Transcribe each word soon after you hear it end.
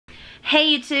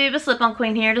Hey YouTube, it's Lip Balm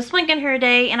Queen here. Just swinging here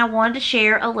today, and I wanted to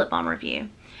share a lip balm review.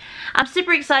 I'm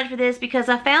super excited for this because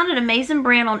I found an amazing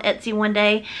brand on Etsy one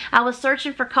day. I was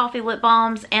searching for coffee lip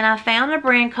balms and I found a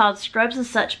brand called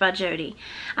ScrubsNSuchByJody.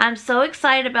 I'm so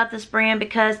excited about this brand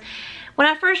because when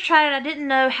I first tried it, I didn't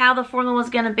know how the formula was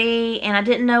going to be, and I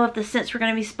didn't know if the scents were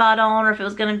going to be spot on or if it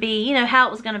was going to be, you know, how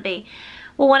it was going to be.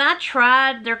 Well, when I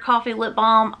tried their coffee lip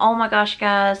balm, oh my gosh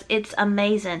guys, it's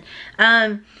amazing.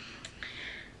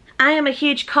 I am a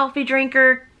huge coffee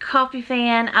drinker, coffee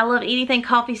fan. I love anything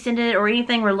coffee scented or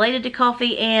anything related to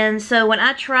coffee, and so when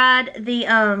I tried the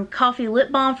coffee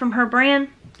lip balm from her brand,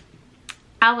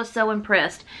 I was so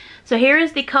impressed. So here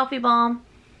is the coffee balm.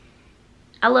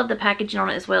 I love the packaging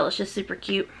on it as well. It's just super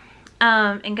cute.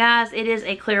 And guys, it is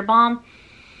a clear balm.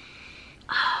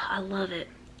 Oh, I love it.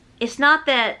 It's not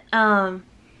that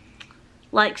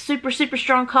like super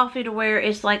strong coffee to where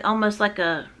it's like almost like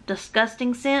a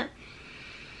disgusting scent.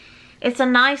 It's a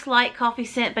nice light coffee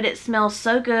scent, but it smells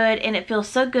so good and it feels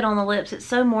so good on the lips. It's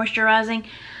so moisturizing.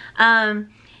 And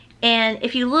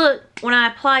if you look, when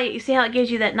I apply it, you see how it gives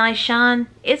you that nice shine?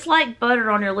 It's like butter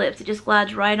on your lips. It just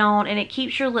glides right on and it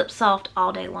keeps your lips soft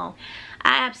all day long.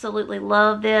 I absolutely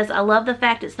love this. I love the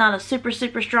fact it's not a super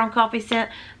strong coffee scent,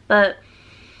 but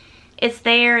it's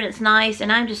there and it's nice,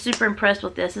 and I'm just super impressed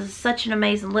with this. This is such an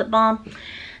amazing lip balm.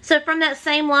 So from that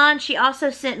same line, she also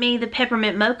sent me the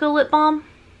peppermint mocha lip balm.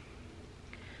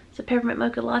 It's a peppermint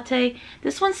mocha latte.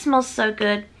 This one smells so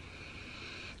good.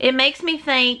 It makes me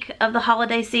think of the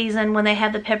holiday season when they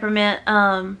have the peppermint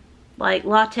like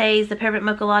lattes, the peppermint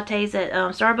mocha lattes at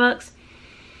Starbucks.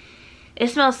 It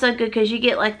smells so good because you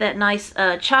get like that nice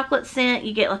chocolate scent,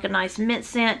 you get like a nice mint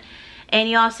scent, and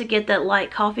you also get that light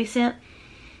coffee scent.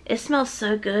 It smells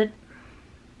so good.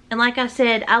 And like I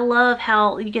said, I love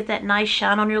how you get that nice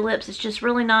shine on your lips. It's just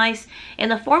really nice, and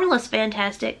the formula is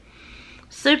fantastic.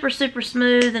 Super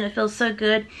smooth, and it feels so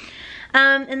good.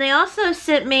 And they also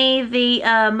sent me the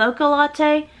mocha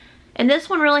latte, and this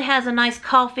one really has a nice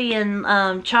coffee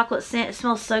and chocolate scent. It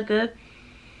smells so good.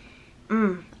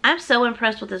 I'm so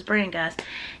impressed with this brand, guys.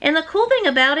 And the cool thing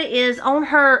about it is on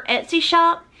her Etsy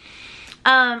shop,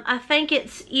 I think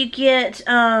it's, you get,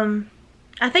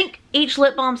 I think each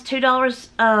lip balm's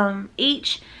 $2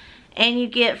 each, and you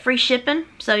get free shipping,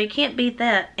 so you can't beat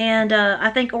that. And I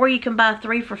think, or you can buy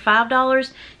 3 for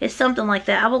 $5. It's something like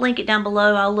that. I will link it down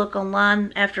below. I'll look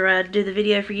online after I do the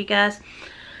video for you guys.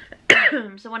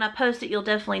 So when I post it, you'll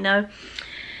definitely know.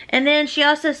 And then she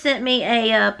also sent me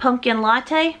a pumpkin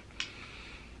latte.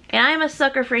 And I am a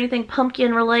sucker for anything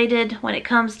pumpkin related when it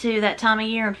comes to that time of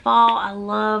year in fall. I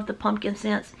love the pumpkin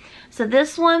scents. So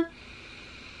this one,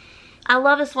 I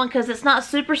love this one because it's not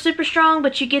super strong,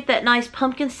 but you get that nice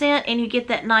pumpkin scent and you get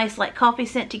that nice like coffee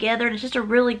scent together, and it's just a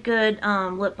really good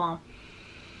lip balm.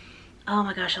 Oh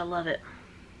my gosh, I love it.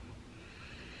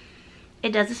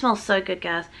 It does. It smells so good,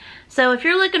 guys. So if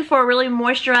you're looking for a really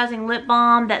moisturizing lip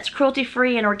balm that's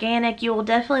cruelty-free and organic, you will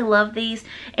definitely love these.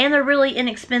 And they're really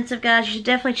inexpensive, guys. You should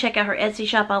definitely check out her Etsy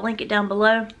shop. I'll link it down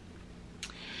below.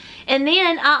 And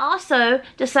then I also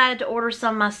decided to order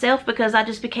some myself because I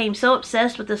just became so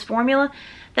obsessed with this formula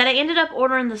that I ended up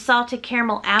ordering the salted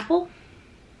caramel apple.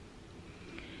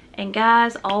 And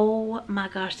guys, oh my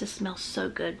gosh, this smells so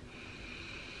good.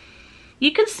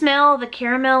 You can smell the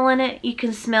caramel in it, you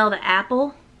can smell the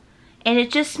apple, and it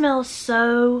just smells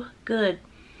so good.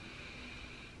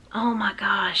 Oh my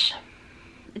gosh.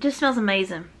 It just smells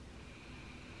amazing.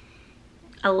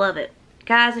 I love it.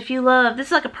 Guys, if you love, this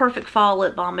is like a perfect fall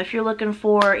lip balm. If you're looking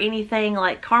for anything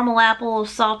like caramel apple,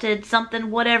 salted something,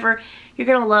 whatever, you're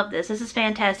going to love this. This is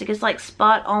fantastic. It's like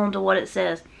spot on to what it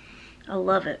says. I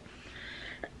love it.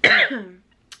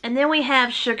 And then we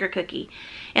have sugar cookie.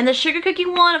 And the sugar cookie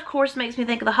one, of course, makes me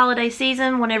think of the holiday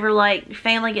season. Whenever like your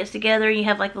family gets together, you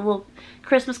have like the little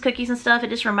Christmas cookies and stuff. It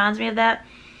just reminds me of that.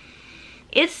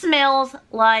 It smells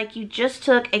like you just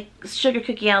took a sugar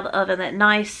cookie out of the oven. That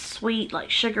nice, sweet, like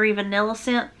sugary vanilla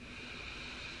scent.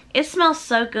 It smells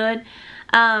so good.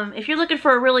 If you're looking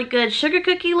for a really good sugar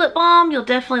cookie lip balm, you'll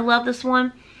definitely love this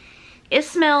one. It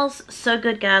smells so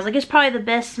good, guys. Like, it's probably the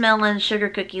best smelling sugar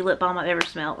cookie lip balm I've ever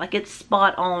smelled. Like, it's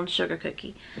spot on sugar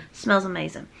cookie. It smells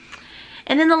amazing.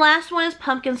 And then the last one is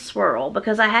pumpkin swirl,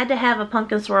 because I had to have a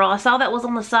pumpkin swirl. I saw that was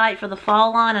on the site for the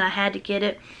fall line and I had to get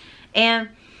it. And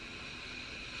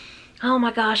oh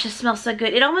my gosh, it smells so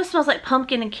good. It almost smells like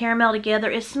pumpkin and caramel together.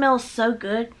 It smells so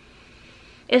good.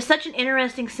 It's such an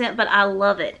interesting scent, but I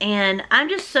love it. And I'm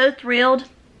just so thrilled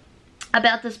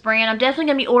about this brand. I'm definitely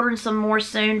going to be ordering some more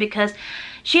soon because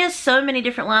she has so many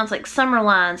different lines, like summer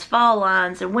lines, fall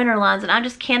lines, and winter lines. And I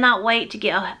just cannot wait to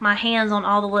get my hands on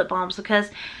all the lip balms because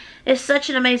It's such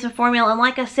an amazing formula, and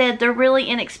like I said, they're really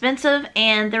inexpensive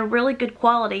and they're really good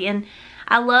quality, and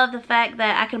I love the fact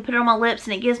that I can put it on my lips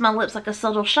and it gives my lips like a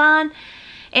subtle shine,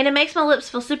 and it makes my lips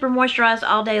feel super moisturized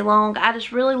all day long. I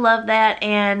just really love that,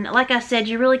 and like I said,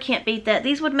 you really can't beat that.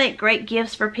 These would make great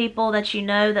gifts for people that you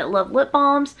know that love lip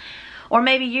balms, or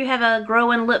maybe you have a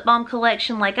growing lip balm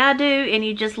collection like I do and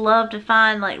you just love to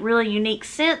find like really unique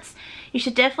scents. You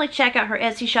should definitely check out her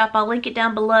Etsy shop. I'll link it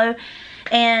down below.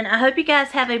 And I hope you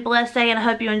guys have a blessed day, and I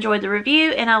hope you enjoyed the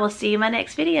review, and I will see you in my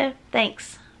next video.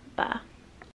 Thanks. Bye.